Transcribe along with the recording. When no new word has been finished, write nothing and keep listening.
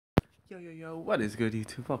Yo, what is good,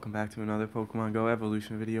 YouTube? Welcome back to another Pokemon Go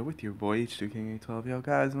Evolution video with your boy H2 King 812. Yo,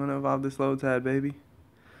 guys, I'm gonna evolve this Lotad, baby.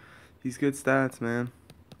 He's good stats, man.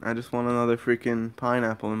 I just want another freaking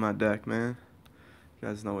pineapple in my deck, man. You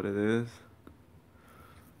guys know what it is.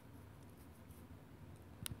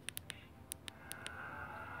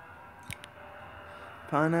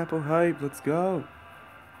 Pineapple hype, let's go.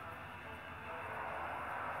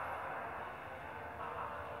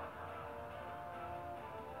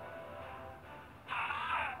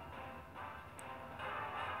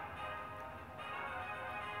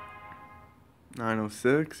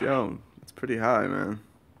 $906, yo, it's pretty high, man.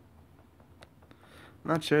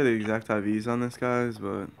 I'm not sure the exact IVs on this, guys,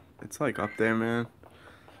 but it's like up there, man.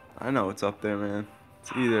 I know it's up there, man.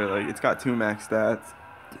 It's either like it's got 2 max stats,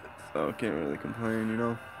 so I can't really complain, you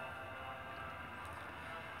know.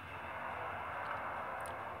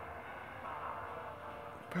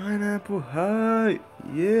 Pineapple hype,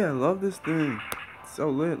 yeah, I love this thing. It's so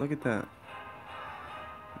lit. Look at that,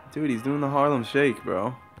 dude. He's doing the Harlem Shake,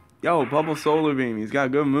 bro. Yo, Bubble Solar Beam. He's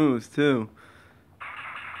got good moves too.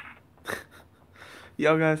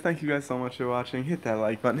 Yo, guys, thank you guys so much for watching. Hit that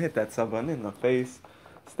like button, hit that sub button in the face.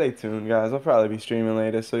 Stay tuned, guys. I'll probably be streaming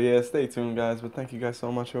later, so yeah, stay tuned, guys. But thank you guys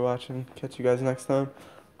so much for watching. Catch you guys next time.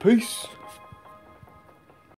 Peace.